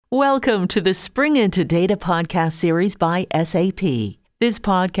Welcome to the Spring Into Data podcast series by SAP. This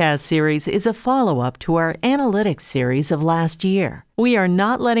podcast series is a follow-up to our analytics series of last year. We are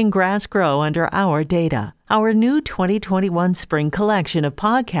not letting grass grow under our data. Our new 2021 spring collection of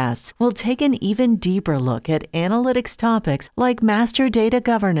podcasts will take an even deeper look at analytics topics like master data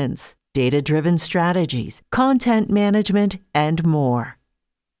governance, data-driven strategies, content management, and more.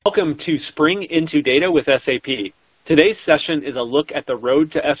 Welcome to Spring Into Data with SAP. Today's session is a look at the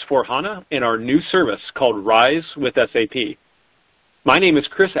road to S/4HANA and our new service called RISE with SAP. My name is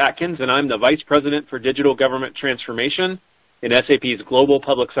Chris Atkins, and I'm the Vice President for Digital Government Transformation in SAP's Global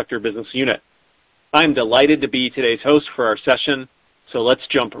Public Sector Business Unit. I'm delighted to be today's host for our session, so let's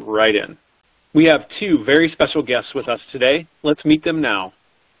jump right in. We have two very special guests with us today. Let's meet them now.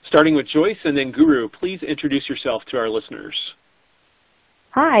 Starting with Joyce and then Guru, please introduce yourself to our listeners.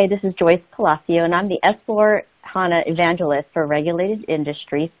 Hi, this is Joyce Palacio, and I'm the S/4HANA Evangelist for Regulated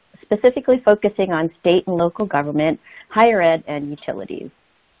Industries, specifically focusing on state and local government, higher ed, and utilities.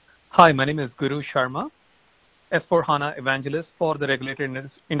 Hi, my name is Guru Sharma, S/4HANA Evangelist for the Regulated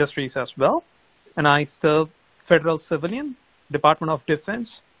Industries as well, and I serve Federal Civilian, Department of Defense,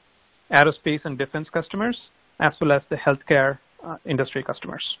 aerospace and defense customers, as well as the healthcare industry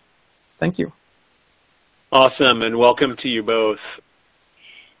customers. Thank you. Awesome, and welcome to you both.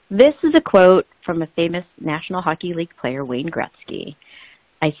 This is a quote from a famous National Hockey League player, Wayne Gretzky.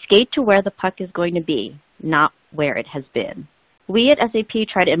 I skate to where the puck is going to be, not where it has been. We at SAP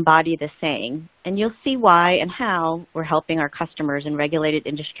try to embody this saying, and you'll see why and how we're helping our customers in regulated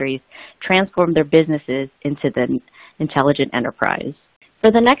industries transform their businesses into the intelligent enterprise.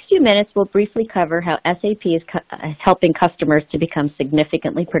 For the next few minutes, we'll briefly cover how SAP is helping customers to become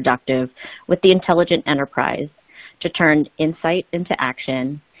significantly productive with the intelligent enterprise, to turn insight into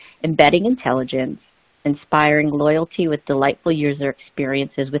action, embedding intelligence, inspiring loyalty with delightful user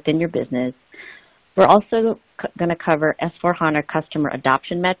experiences within your business. We're also going to cover S/4HANA customer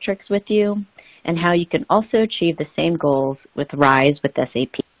adoption metrics with you and how you can also achieve the same goals with RISE with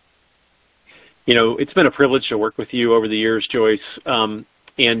SAP. You know, it's been a privilege to work with you over the years, Joyce, and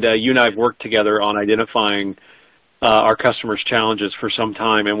you and I have worked together on identifying our customers' challenges for some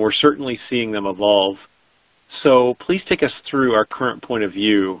time, and we're certainly seeing them evolve. So please take us through our current point of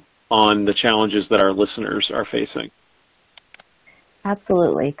view on the challenges that our listeners are facing.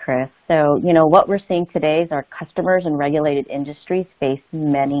 Absolutely, Chris. So, what we're seeing today is our customers in regulated industries face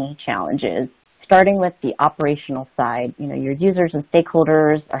many challenges. Starting with the operational side, your users and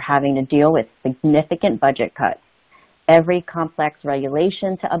stakeholders are having to deal with significant budget cuts, every complex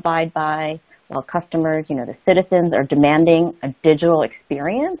regulation to abide by, while customers, the citizens are demanding a digital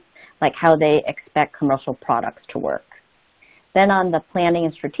experience like how they expect commercial products to work. Then on the planning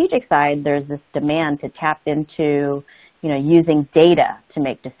and strategic side, there's this demand to tap into, using data to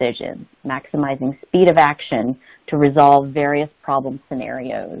make decisions, maximizing speed of action to resolve various problem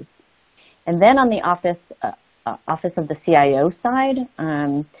scenarios. And then on the office of the CIO side,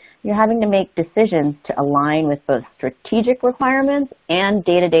 you're having to make decisions to align with both strategic requirements and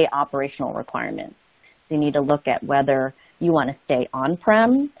day-to-day operational requirements. So you need to look at whether you want to stay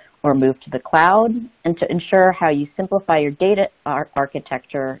on-prem or move to the cloud, and to ensure how you simplify your data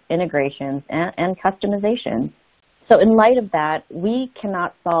architecture, integrations, and customizations. So in light of that, we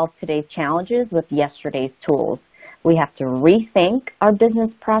cannot solve today's challenges with yesterday's tools. We have to rethink our business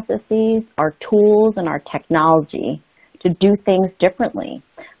processes, our tools, and our technology to do things differently.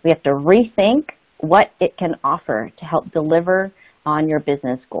 We have to rethink what it can offer to help deliver on your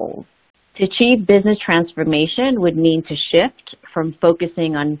business goals. To achieve business transformation would mean to shift from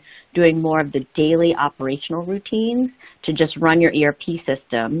focusing on doing more of the daily operational routines to just run your ERP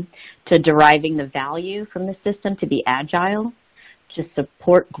system, to deriving the value from the system to be agile, to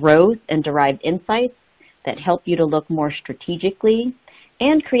support growth and derive insights that help you to look more strategically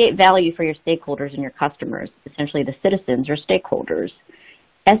and create value for your stakeholders and your customers, essentially the citizens or stakeholders.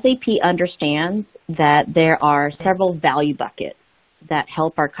 SAP understands that there are several value buckets that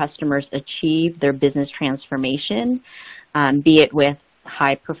help our customers achieve their business transformation, be it with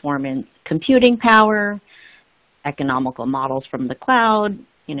high-performance computing power, economical models from the cloud,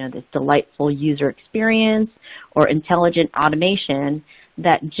 this delightful user experience, or intelligent automation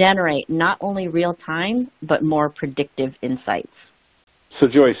that generate not only real-time, but more predictive insights. So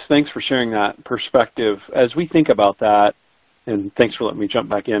Joyce, thanks for sharing that perspective. As we think about that, and thanks for letting me jump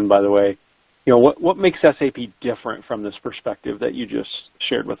back in, by the way, what makes SAP different from this perspective that you just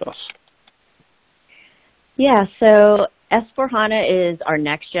shared with us? Yeah, so S/4HANA is our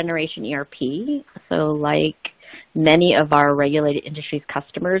next generation ERP. So like Many of our regulated industries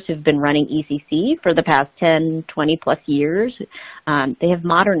customers who've been running ECC for the past 10, 20 plus years, they have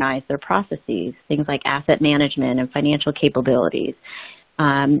modernized their processes, things like asset management and financial capabilities.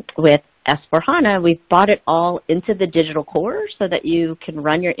 With S4HANA, we've brought it all into the digital core so that you can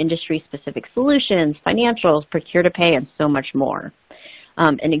run your industry-specific solutions, financials, procure-to-pay, and so much more.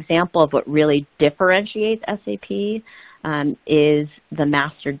 An example of what really differentiates SAP is the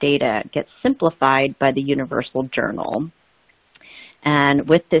master data gets simplified by the Universal Journal. And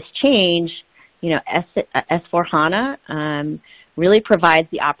with this change, S4HANA really provides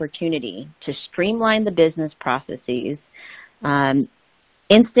the opportunity to streamline the business processes,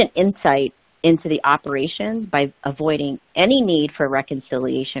 instant insight into the operations by avoiding any need for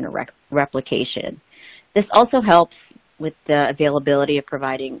reconciliation or replication. This also helps with the availability of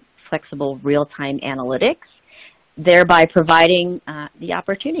providing flexible real-time analytics, thereby providing the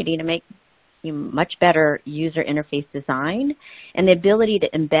opportunity to make much better user interface design and the ability to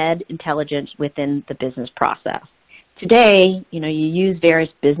embed intelligence within the business process. Today, you use various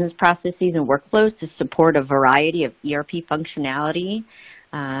business processes and workflows to support a variety of ERP functionality.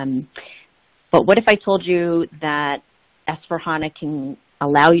 But what if I told you that S4HANA can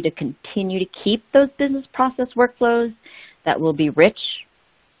allow you to continue to keep those business process workflows that will be rich,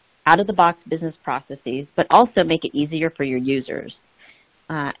 out-of-the-box business processes, but also make it easier for your users.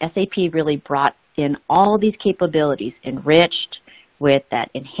 SAP really brought in all these capabilities enriched with that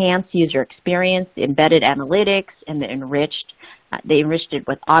enhanced user experience, the embedded analytics, and they enriched it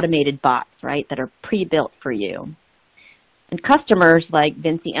with automated bots, right, that are pre-built for you. And customers like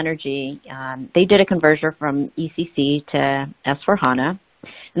Vinci Energy, they did a conversion from ECC to S4HANA,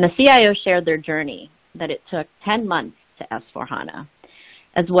 and the CIO shared their journey, that it took 10 months to S4HANA.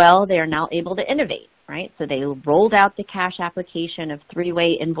 As well, they are now able to innovate, right? So they rolled out the cash application of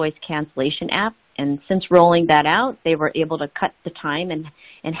three-way invoice cancellation app, and since rolling that out, they were able to cut the time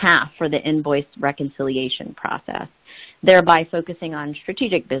in half for the invoice reconciliation process, thereby focusing on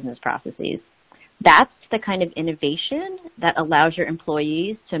strategic business processes. That's the kind of innovation that allows your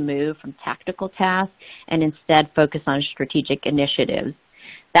employees to move from tactical tasks and instead focus on strategic initiatives.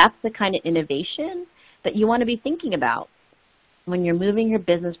 That's the kind of innovation that you want to be thinking about when you're moving your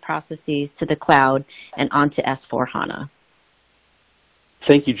business processes to the cloud and onto S4HANA.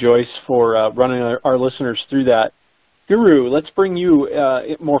 Thank you, Joyce, for running our listeners through that. Guru, let's bring you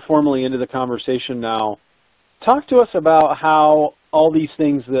more formally into the conversation now. Talk to us about how all these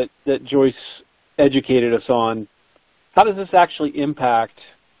things that Joyce educated us on, how does this actually impact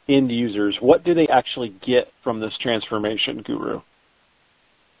end users? What do they actually get from this transformation, Guru?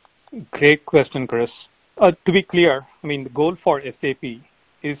 Great question, Chris. To be clear, the goal for SAP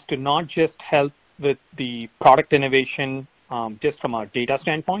is to not just help with the product innovation just from a data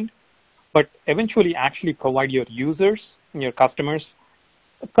standpoint, but eventually actually provide your users and your customers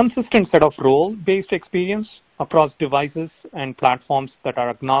a consistent set of role-based experience across devices and platforms that are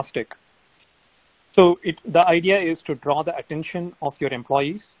agnostic. So the idea is to draw the attention of your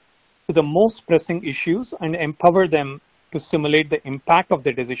employees to the most pressing issues and empower them to simulate the impact of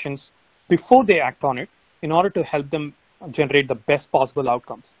their decisions before they act on it in order to help them generate the best possible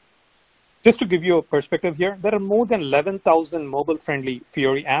outcomes. Just to give you a perspective here, there are more than 11,000 mobile-friendly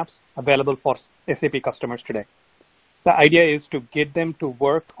Fiori apps available for SAP customers today. The idea is to get them to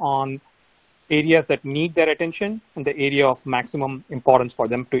work on areas that need their attention and the area of maximum importance for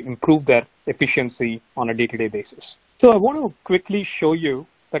them to improve their efficiency on a day-to-day basis. So I want to quickly show you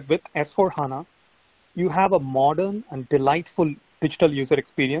that with S4HANA, you have a modern and delightful digital user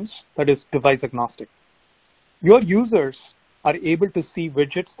experience that is device agnostic. Your users are able to see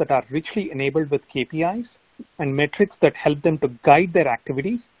widgets that are richly enabled with KPIs and metrics that help them to guide their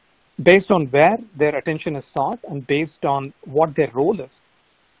activities based on where their attention is sought and based on what their role is.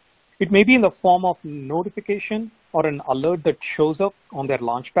 It may be in the form of notification or an alert that shows up on their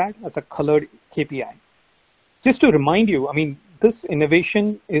launchpad as a colored KPI. Just to remind you, this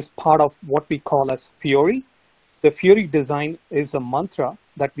innovation is part of what we call as Fiori. The Fiori design is a mantra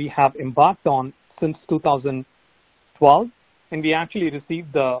that we have embarked on since 2012, and we actually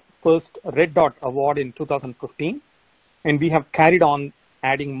received the first Red Dot Award in 2015, and we have carried on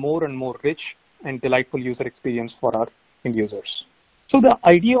adding more and more rich and delightful user experience for our end users. So the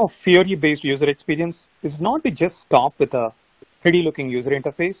idea of Fiori-based user experience is not to just stop with a pretty-looking user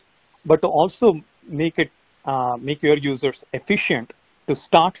interface, but to also make your users efficient to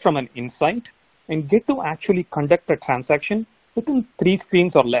start from an insight and get to actually conduct a transaction within 3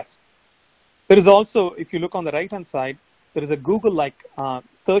 screens or less. There is also, if you look on the right-hand side, there is a Google-like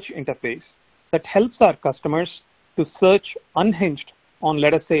search interface that helps our customers to search unhinged on,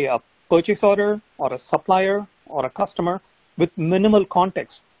 let us say, a purchase order or a supplier or a customer with minimal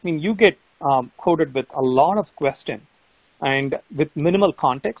context. I mean, you get quoted with a lot of questions and with minimal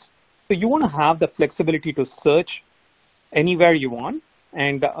context. So you want to have the flexibility to search anywhere you want,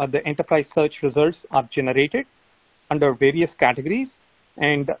 and the enterprise search results are generated under various categories,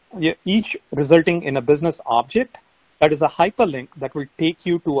 and each resulting in a business object that is a hyperlink that will take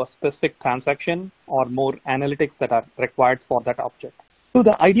you to a specific transaction or more analytics that are required for that object. So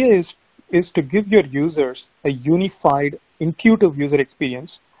the idea is to give your users a unified, intuitive user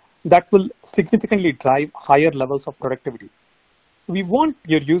experience that will significantly drive higher levels of productivity. We want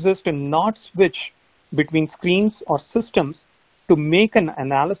your users to not switch between screens or systems to make an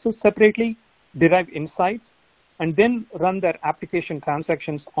analysis separately, derive insights, and then run their application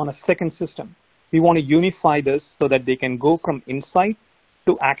transactions on a second system. We want to unify this so that they can go from insight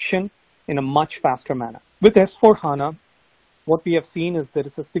to action in a much faster manner. With S4HANA, what we have seen is there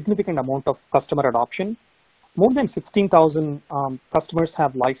is a significant amount of customer adoption. More than 16,000 customers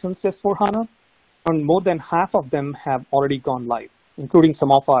have licensed S4HANA, and more than half of them have already gone live, including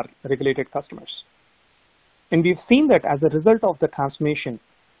some of our regulated customers. And we've seen that as a result of the transformation,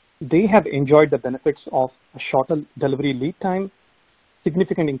 they have enjoyed the benefits of a shorter delivery lead time,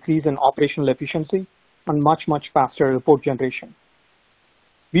 significant increase in operational efficiency, and much, much faster report generation.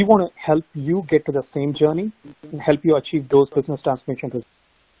 We want to help you get to the same journey and help you achieve those business transformation results.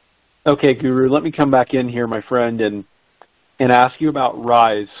 Okay, Guru, let me come back in here, my friend, and ask you about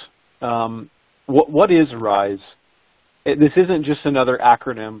RISE. What is RISE? This isn't just another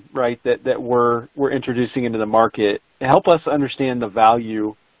acronym, right, that we're introducing into the market. Help us understand the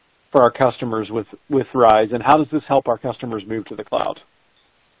value for our customers with RISE, and how does this help our customers move to the cloud?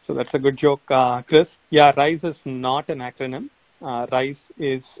 So that's a good joke, Chris. Yeah, RISE is not an acronym. RISE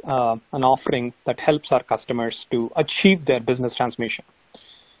is an offering that helps our customers to achieve their business transformation.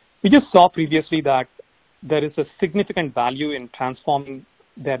 We just saw previously that there is a significant value in transforming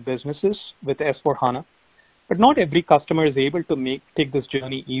their businesses with S4HANA, but not every customer is able to take this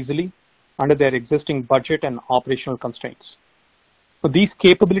journey easily under their existing budget and operational constraints. So these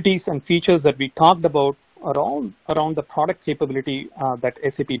capabilities and features that we talked about are all around the product capability that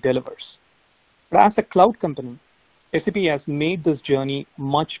SAP delivers. But as a cloud company, SAP has made this journey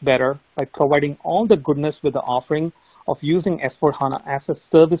much better by providing all the goodness with the offering of using S4HANA as a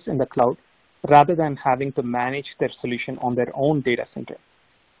service in the cloud rather than having to manage their solution on their own data center.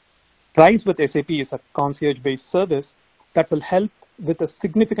 RISE with SAP is a concierge-based service that will help with a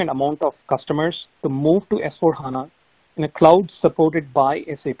significant amount of customers to move to S4HANA in a cloud supported by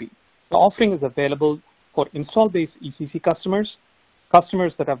SAP. The offering is available for install-based ECC customers,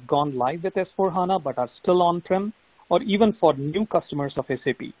 customers that have gone live with S4HANA but are still on-prem, or even for new customers of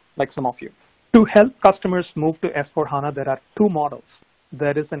SAP, like some of you. To help customers move to S4HANA, there are two models.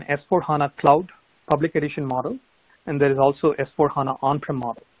 There is an S4HANA Cloud Public Edition model, and there is also S4HANA On-Prem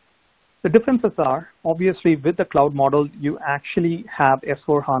model. The differences are, obviously, with the cloud model, you actually have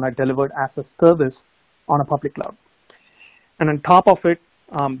S4HANA delivered as a service on a public cloud. And on top of it,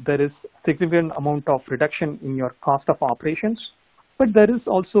 there is significant amount of reduction in your cost of operations, but there is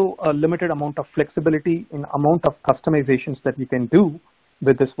also a limited amount of flexibility in amount of customizations that you can do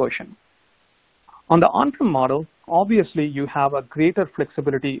with this version. On the on-prem model, obviously, you have a greater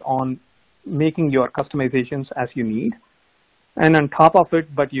flexibility on making your customizations as you need. And on top of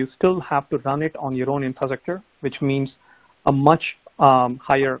it, but you still have to run it on your own infrastructure, which means a much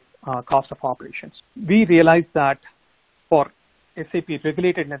higher cost of operations. We realize that for SAP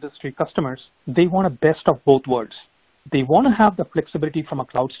regulated industry customers, they want a best of both worlds. They want to have the flexibility from a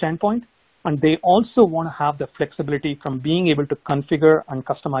cloud standpoint, and they also want to have the flexibility from being able to configure and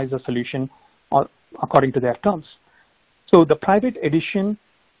customize the solution according to their terms. So the private edition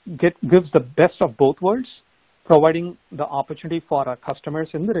gives the best of both worlds, providing the opportunity for our customers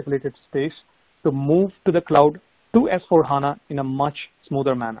in the regulated space to move to the cloud to S4HANA in a much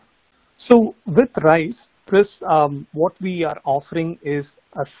smoother manner. So with RISE, Chris, what we are offering is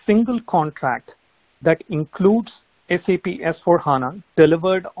a single contract that includes SAP S4HANA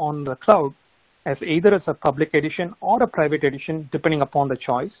delivered on the cloud as either as a public edition or a private edition, depending upon the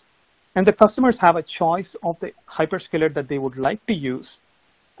choice. And the customers have a choice of the hyperscaler that they would like to use.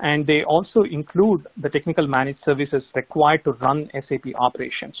 And they also include the technical managed services required to run SAP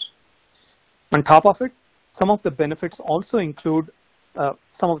operations. On top of it, some of the benefits also include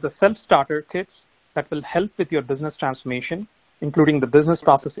some of the self-starter kits that will help with your business transformation, including the business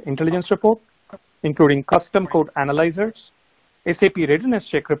process intelligence report, including custom code analyzers, SAP readiness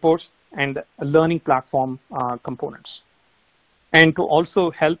check reports, and learning platform components. And to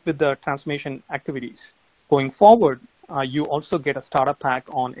also help with the transformation activities. Going forward, you also get a starter pack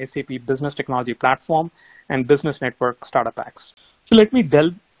on SAP Business Technology Platform and business network startup packs. So let me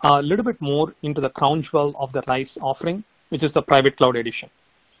delve a little bit more into the crown jewel of the RISE offering, which is the Private Cloud Edition.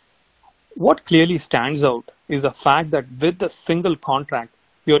 What clearly stands out is the fact that with the single contract,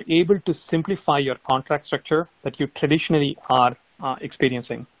 you're able to simplify your contract structure that you traditionally are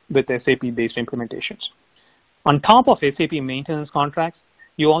experiencing with SAP-based implementations. On top of SAP maintenance contracts,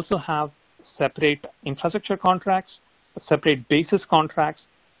 you also have separate infrastructure contracts, separate basis contracts.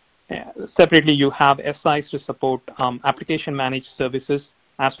 Separately, you have SIs to support application managed services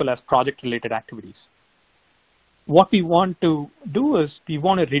as well as project-related activities. What we want to do is we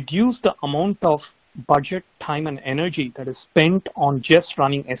want to reduce the amount of budget, time, and energy that is spent on just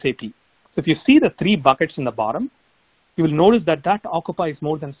running SAP. So if you see the three buckets in the bottom, you will notice that that occupies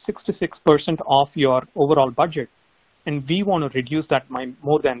more than 66% of your overall budget, and we want to reduce that by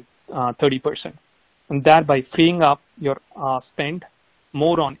more than 30%, and thereby freeing up your spend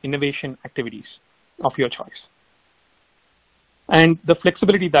more on innovation activities of your choice. And the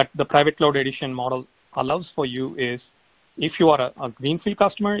flexibility that the Private Cloud Edition model allows for you is, if you are a greenfield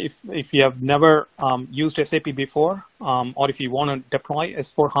customer, if you have never used SAP before, or if you want to deploy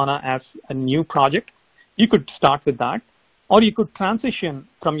S4HANA as a new project, you could start with that, or you could transition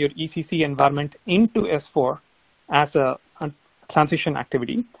from your ECC environment into S4 as a transition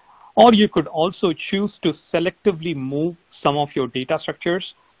activity, or you could also choose to selectively move some of your data structures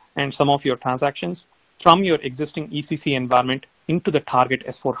and some of your transactions from your existing ECC environment into the target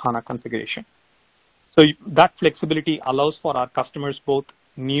S4HANA configuration. So that flexibility allows for our customers, both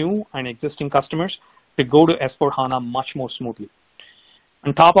new and existing customers, to go to S4HANA much more smoothly.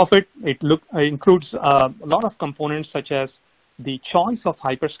 On top of it, it includes a lot of components such as the choice of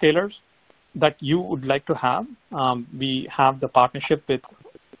hyperscalers that you would like to have. We have the partnership with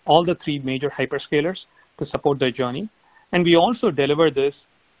all the three major hyperscalers to support their journey. And we also deliver this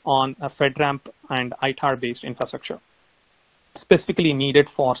on a FedRAMP and ITAR-based infrastructure, specifically needed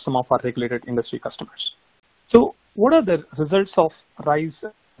for some of our regulated industry customers. So what are the results of RISE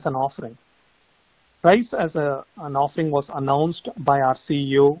as an offering? RISE as an offering was announced by our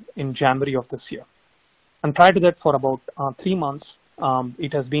CEO in January of this year. And prior to that, for about 3 months,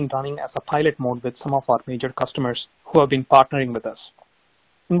 it has been running as a pilot mode with some of our major customers who have been partnering with us.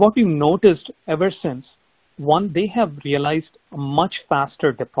 And what we've noticed ever since, one, they have realized a much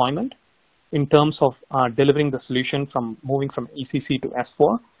faster deployment in terms of delivering the solution from moving from ECC to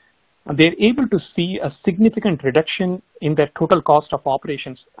S4. And they're able to see a significant reduction in their total cost of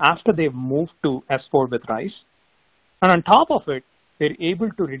operations after they've moved to S4 with RISE. And on top of it, they're able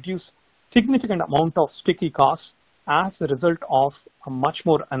to reduce significant amount of sticky costs as a result of a much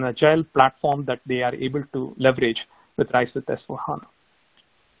more an agile platform that they are able to leverage with RISE with S4HANA.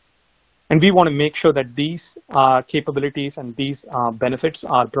 And we want to make sure that these capabilities and these benefits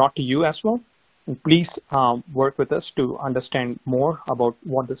are brought to you as well. And please work with us to understand more about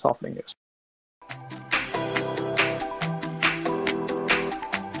what this offering is.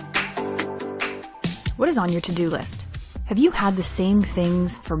 What is on your to-do list? Have you had the same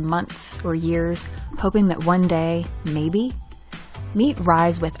things for months or years, hoping that one day, maybe? Meet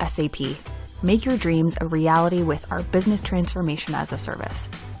RISE with SAP. Make your dreams a reality with our business transformation as a service.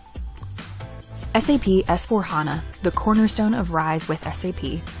 SAP S4HANA, the cornerstone of RISE with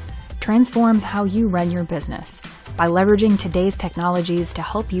SAP, transforms how you run your business by leveraging today's technologies to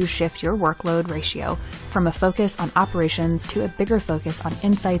help you shift your workload ratio from a focus on operations to a bigger focus on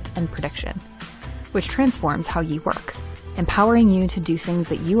insights and prediction, which transforms how you work, empowering you to do things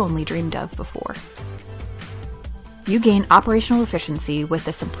that you only dreamed of before. You gain operational efficiency with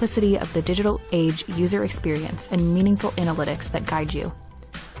the simplicity of the digital age user experience and meaningful analytics that guide you.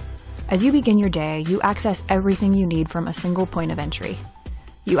 As you begin your day, you access everything you need from a single point of entry.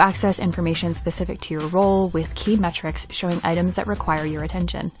 You access information specific to your role with key metrics showing items that require your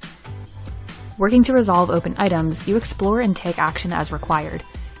attention. Working to resolve open items, you explore and take action as required,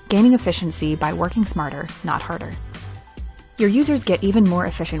 gaining efficiency by working smarter, not harder. Your users get even more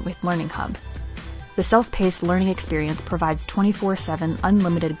efficient with Learning Hub. The self-paced learning experience provides 24/7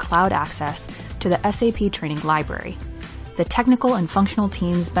 unlimited cloud access to the SAP training library. The technical and functional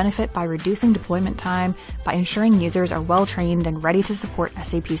teams benefit by reducing deployment time by ensuring users are well-trained and ready to support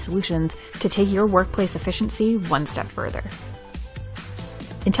SAP solutions to take your workplace efficiency one step further.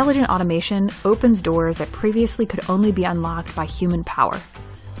 Intelligent automation opens doors that previously could only be unlocked by human power.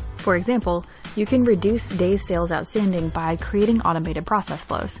 For example, you can reduce days sales outstanding by creating automated process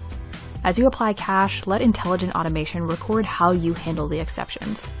flows. As you apply cash, let intelligent automation record how you handle the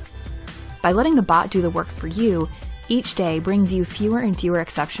exceptions. By letting the bot do the work for you, each day brings you fewer and fewer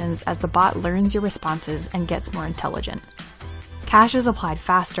exceptions as the bot learns your responses and gets more intelligent. Cash is applied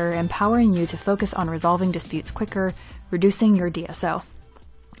faster, empowering you to focus on resolving disputes quicker, reducing your DSO.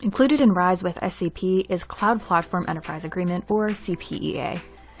 Included in RISE with SAP is Cloud Platform Enterprise Agreement, or CPEA,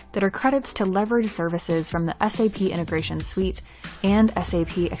 that are credits to leverage services from the SAP Integration Suite and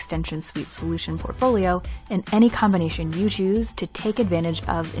SAP Extension Suite solution portfolio in any combination you choose to take advantage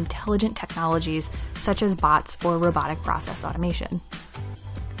of intelligent technologies such as bots or robotic process automation.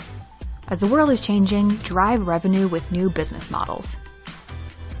 As the world is changing, drive revenue with new business models,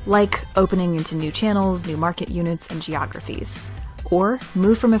 like opening into new channels, new market units, and geographies, or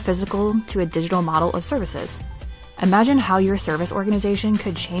move from a physical to a digital model of services. Imagine how your service organization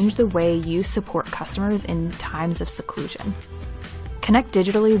could change the way you support customers in times of seclusion. Connect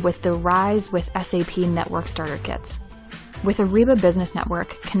digitally with the RISE with SAP Network Starter Kits. With Ariba Business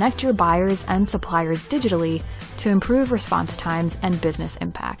Network, connect your buyers and suppliers digitally to improve response times and business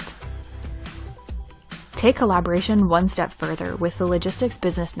impact. Take collaboration one step further with the Logistics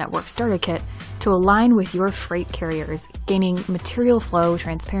Business Network Starter Kit to align with your freight carriers, gaining material flow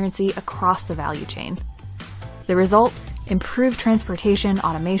transparency across the value chain. The result? Improved transportation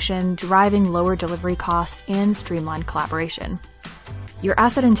automation, driving lower delivery costs, and streamlined collaboration. Your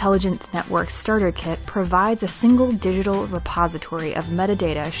Asset Intelligence Network Starter Kit provides a single digital repository of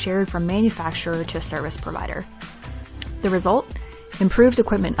metadata shared from manufacturer to service provider. The result? Improved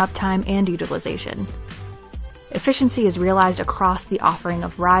equipment uptime and utilization. Efficiency is realized across the offering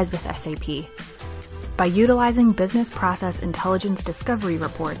of RISE with SAP. By utilizing business process intelligence discovery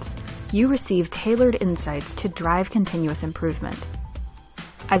reports, you receive tailored insights to drive continuous improvement.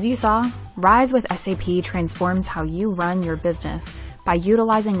 As you saw, RISE with SAP transforms how you run your business by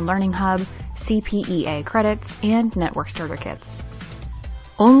utilizing Learning Hub, CPEA credits, and Network Starter Kits.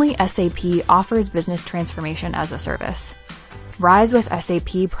 Only SAP offers business transformation as a service. RISE with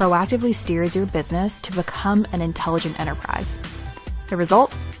SAP proactively steers your business to become an intelligent enterprise. The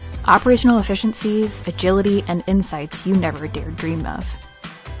result? Operational efficiencies, agility, and insights you never dared dream of.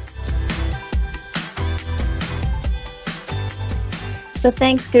 So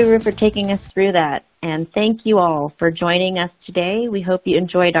thanks, Guru, for taking us through that. And thank you all for joining us today. We hope you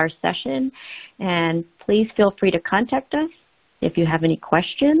enjoyed our session. And please feel free to contact us if you have any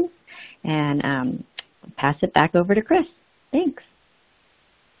questions. And pass it back over to Chris. Thanks.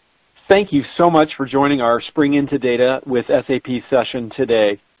 Thank you so much for joining our Spring Into Data with SAP session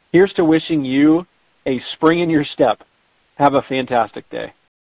today. Here's to wishing you a spring in your step. Have a fantastic day.